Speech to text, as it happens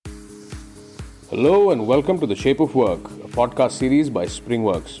Hello and welcome to The Shape of Work, a podcast series by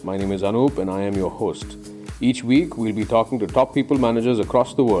Springworks. My name is Anup and I am your host. Each week we'll be talking to top people managers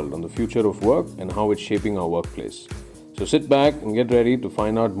across the world on the future of work and how it's shaping our workplace. So sit back and get ready to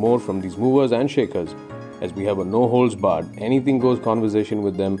find out more from these movers and shakers as we have a no-holds-barred, anything-goes conversation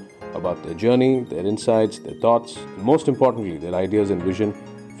with them about their journey, their insights, their thoughts, and most importantly, their ideas and vision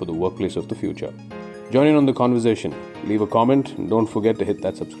for the workplace of the future. Join in on the conversation, leave a comment, and don't forget to hit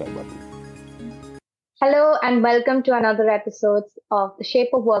that subscribe button. Hello and welcome to another episode of the Shape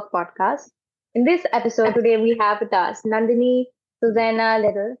of Work podcast. In this episode today, we have with us Nandini Suzanna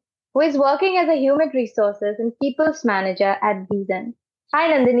Liddle, who is working as a human resources and people's manager at Beason.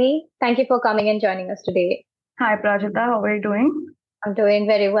 Hi Nandini, thank you for coming and joining us today. Hi Prajita, how are you doing? I'm doing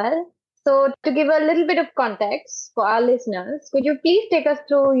very well. So to give a little bit of context for our listeners, could you please take us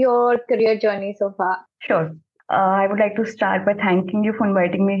through your career journey so far? Sure. I would like to start by thanking you for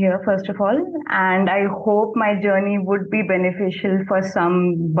inviting me here, first of all. And I hope my journey would be beneficial for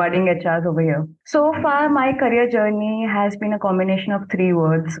some budding HRs over here. So far, my career journey has been a combination of three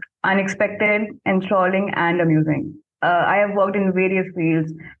words: unexpected, enthralling, and amusing. I have worked in various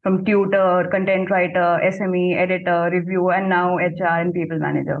fields, from tutor, content writer, SME, editor, reviewer, and now HR and people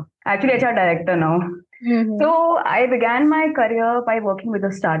manager. Actually, HR director now. Mm-hmm. So I began my career by working with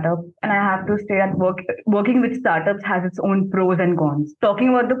a startup, and I have to say that working with startups has its own pros and cons. Talking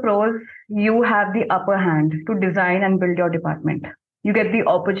about the pros, you have the upper hand to design and build your department. You get the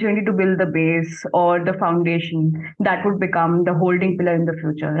opportunity to build the base or the foundation that would become the holding pillar in the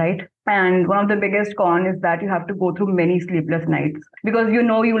future, right? And one of the biggest cons is that you have to go through many sleepless nights because you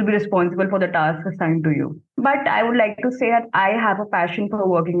know you will be responsible for the tasks assigned to you. But I would like to say that I have a passion for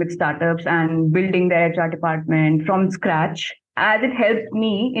working with startups and building their HR department from scratch, as it helps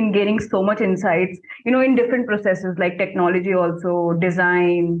me in gaining so much insights, in different processes like technology, also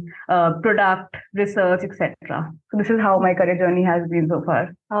design, product, research, etc. So this is how my career journey has been so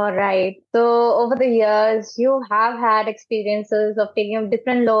far. All right. So over the years, you have had experiences of taking up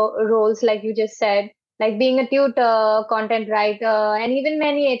different roles, like you just said, like being a tutor, content writer, and even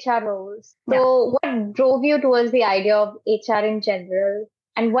many HR roles. So what drove you towards the idea of HR in general?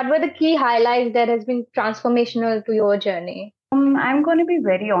 And what were the key highlights that has been transformational to your journey? I'm going to be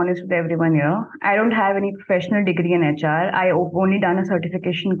very honest with everyone here. I don't have any professional degree in HR. I only done a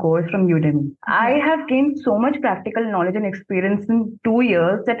certification course from Udemy. I have gained so much practical knowledge and experience in 2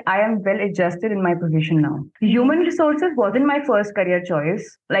 years that I am well adjusted in my position now. Human resources wasn't my first career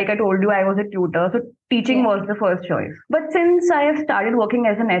choice. Like I told you, I was a tutor, so teaching was the first choice. But since I have started working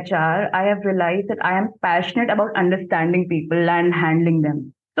as an HR, I have realized that I am passionate about understanding people and handling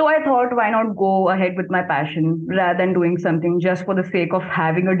them. So I thought, why not go ahead with my passion rather than doing something just for the sake of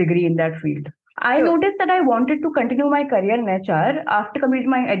having a degree in that field. I noticed that I wanted to continue my career in HR after completing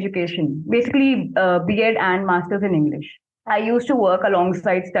my education, basically B.Ed and Masters in English. I used to work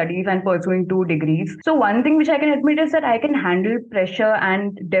alongside studies and pursuing 2 degrees. So one thing which I can admit is that I can handle pressure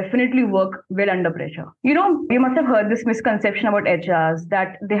and definitely work well under pressure. You must have heard this misconception about HRs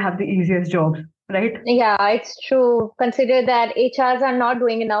that they have the easiest jobs. Right? Yeah, it's true. Consider that HRs are not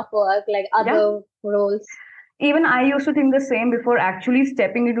doing enough work like other roles. Even I used to think the same before actually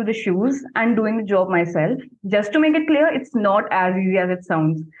stepping into the shoes and doing the job myself. Just to make it clear, it's not as easy as it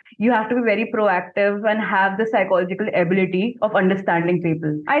sounds. You have to be very proactive and have the psychological ability of understanding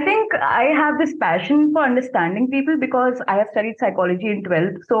people. I think I have this passion for understanding people because I have studied psychology in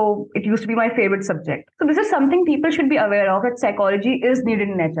 12th, so it used to be my favorite subject. So this is something people should be aware of, that psychology is needed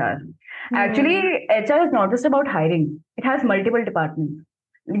in HR. Actually, HR is not just about hiring. It has multiple departments.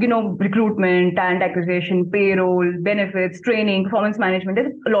 Recruitment, talent acquisition, payroll, benefits, training, performance management.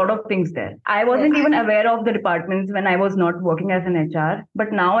 There's a lot of things there. I wasn't even aware of the departments when I was not working as an HR.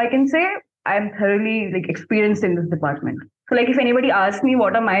 But now I can say I'm thoroughly experienced in this department. So if anybody asks me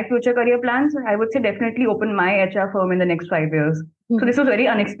what are my future career plans, I would say definitely open my HR firm in the next 5 years. So this was very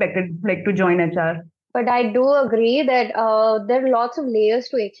unexpected, to join HR. But I do agree that there are lots of layers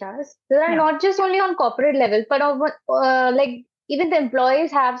to HRs. There are not just only on corporate level, but even the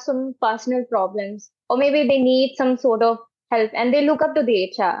employees have some personal problems, or maybe they need some sort of help and they look up to the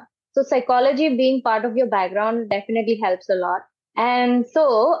HR. So psychology being part of your background definitely helps a lot. And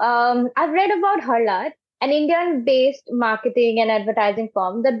so I've read about Harlat, an Indian-based marketing and advertising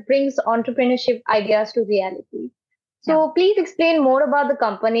firm that brings entrepreneurship ideas to reality. So please explain more about the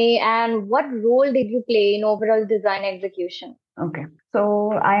company and what role did you play in overall design execution? Okay.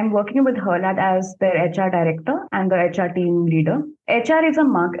 So I am working with Hurlat as their HR director and the HR team leader. Hurlat is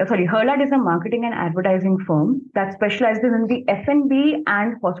a marketing and advertising firm that specializes in the F&B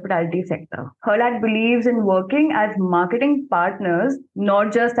and hospitality sector. Hurlat believes in working as marketing partners,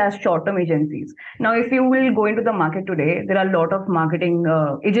 not just as short-term agencies. Now, if you will go into the market today, there are a lot of marketing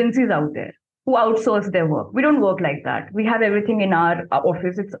agencies out there who outsource their work. We don't work like that. We have everything in our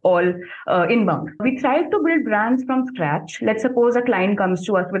office. It's all inbound. We try to build brands from scratch. Let's suppose a client comes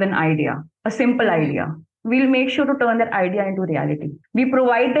to us with an idea, a simple idea. We'll make sure to turn that idea into reality. We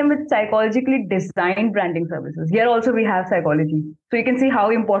provide them with psychologically designed branding services. Here also we have psychology. So you can see how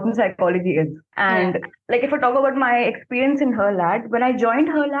important psychology is. And like if I talk about my experience in Hurlat, when I joined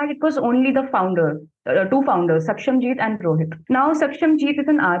Hurlat, it was only the two founders, Sakshamjeet and Rohit. Now Sakshamjeet is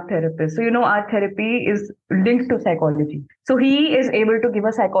an art therapist. So art therapy is linked to psychology. So he is able to give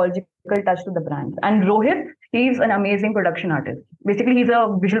a psychological touch to the brand. And Rohit, he's an amazing production artist. Basically, he's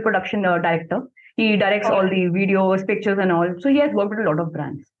a visual production director. He directs all the videos, pictures and all. So he has worked with a lot of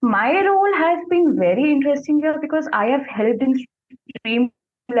brands. My role has been very interesting here because I have helped in streamlining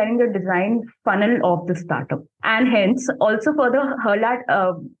the design funnel of the startup. And hence, also further, Hurlat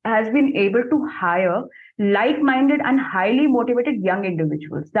has been able to hire like-minded and highly motivated young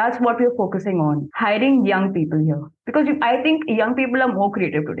individuals. That's what we're focusing on, hiring young people here. Because I think young people are more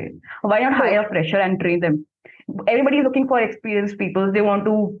creative today. Why not hire a fresher and train them? Everybody is looking for experienced people. They want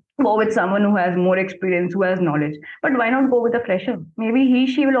to go with someone who has more experience, who has knowledge. But why not go with a fresher? Maybe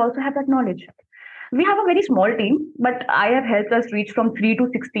she will also have that knowledge. We have a very small team, but I have helped us reach from 3 to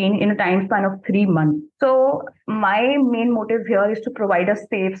 16 in a time span of 3 months. So my main motive here is to provide a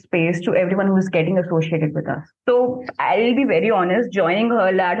safe space to everyone who is getting associated with us. So I'll be very honest, joining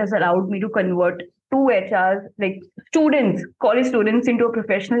Hurlat has allowed me to convert two HRs, like students, college students, into a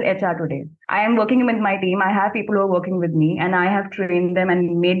professional HR today. I am working with my team. I have people who are working with me and I have trained them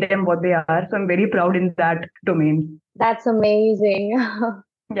and made them what they are. So I'm very proud in that domain. That's amazing.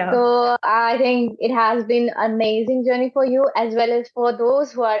 Yeah. So I think it has been an amazing journey for you as well as for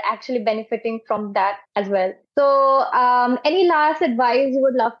those who are actually benefiting from that as well. So any last advice you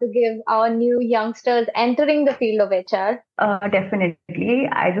would love to give our new youngsters entering the field of HR? Definitely.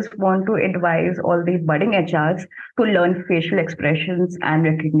 I just want to advise all the budding HRs to learn facial expressions and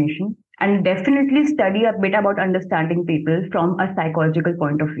recognition. And definitely study a bit about understanding people from a psychological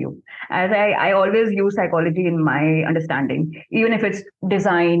point of view. As I always use psychology in my understanding, even if it's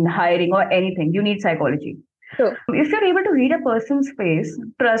design, hiring, or anything, you need psychology. Sure. If you're able to read a person's face,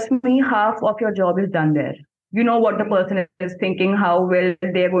 trust me, half of your job is done there. You know what the person is thinking, how well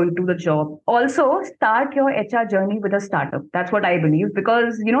they're going to do the job. Also, start your HR journey with a startup. That's what I believe.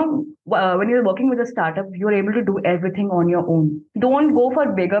 Because, when you're working with a startup, you're able to do everything on your own. Don't go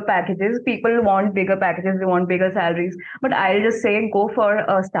for bigger packages. People want bigger packages. They want bigger salaries. But I'll just say, go for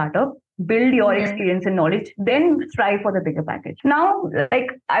a startup. Build your experience and knowledge. Then strive for the bigger package. Now, like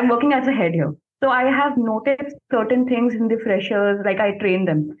I'm working as a head here. So I have noticed certain things in the freshers, like I train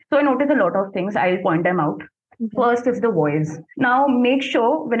them. So I notice a lot of things. I'll point them out. First is the voice. Now, make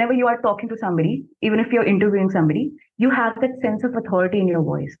sure whenever you are talking to somebody, even if you're interviewing somebody, you have that sense of authority in your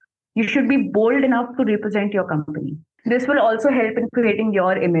voice. You should be bold enough to represent your company. This will also help in creating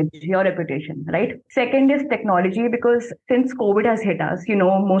your image, your reputation, right? Second is technology, because since COVID has hit us,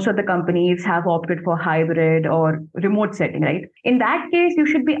 most of the companies have opted for hybrid or remote setting, right? In that case, you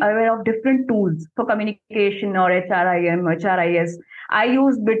should be aware of different tools for communication or HRIM, HRIS. I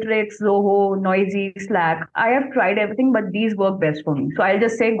use Bittrex, Zoho, Noisy, Slack. I have tried everything, but these work best for me. So I'll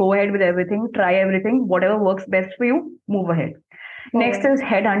just say, go ahead with everything, try everything, whatever works best for you, move ahead. Next is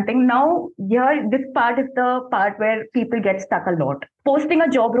headhunting. Now, here, this part is the part where people get stuck a lot. Posting a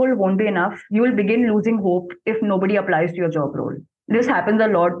job role won't be enough. You will begin losing hope if nobody applies to your job role. This happens a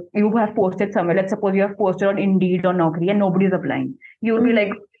lot. You have posted somewhere. Let's suppose you have posted on Indeed or Naukri and nobody is applying. You will be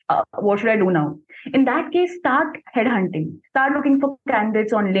like, what should I do now? In that case, start headhunting. Start looking for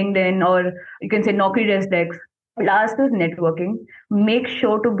candidates on LinkedIn, or you can say Naukri Desks. Last is networking. Make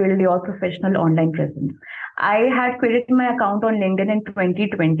sure to build your professional online presence. I had created my account on LinkedIn in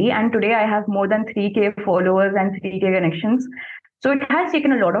 2020, and today I have more than 3K followers and 3K connections. So it has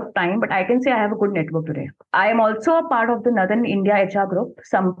taken a lot of time, but I can say I have a good network today. I am also a part of the Northern India HR group,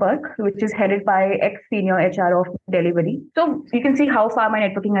 Sampark, which is headed by ex-senior HR of Delivery. So you can see how far my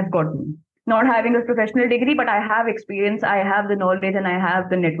networking has got me. Not having a professional degree, but I have experience, I have the knowledge, and I have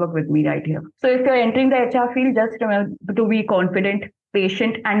the network with me right here. So if you're entering the HR field, just remember to be confident,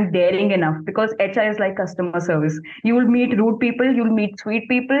 patient, and daring enough, because HR is like customer service. You will meet rude people, you'll meet sweet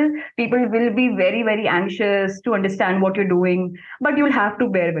people. People will be very, very anxious to understand what you're doing, but you'll have to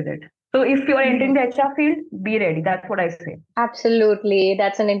bear with it. So if you're entering the HR field, be ready. That's what I say. Absolutely.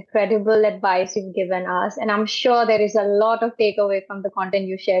 That's an incredible advice you've given us. And I'm sure there is a lot of takeaway from the content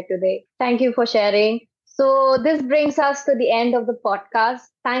you shared today. Thank you for sharing. So this brings us to the end of the podcast.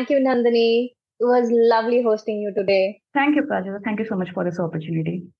 Thank you, Nandini. It was lovely hosting you today. Thank you, Prajal. Thank you so much for this opportunity.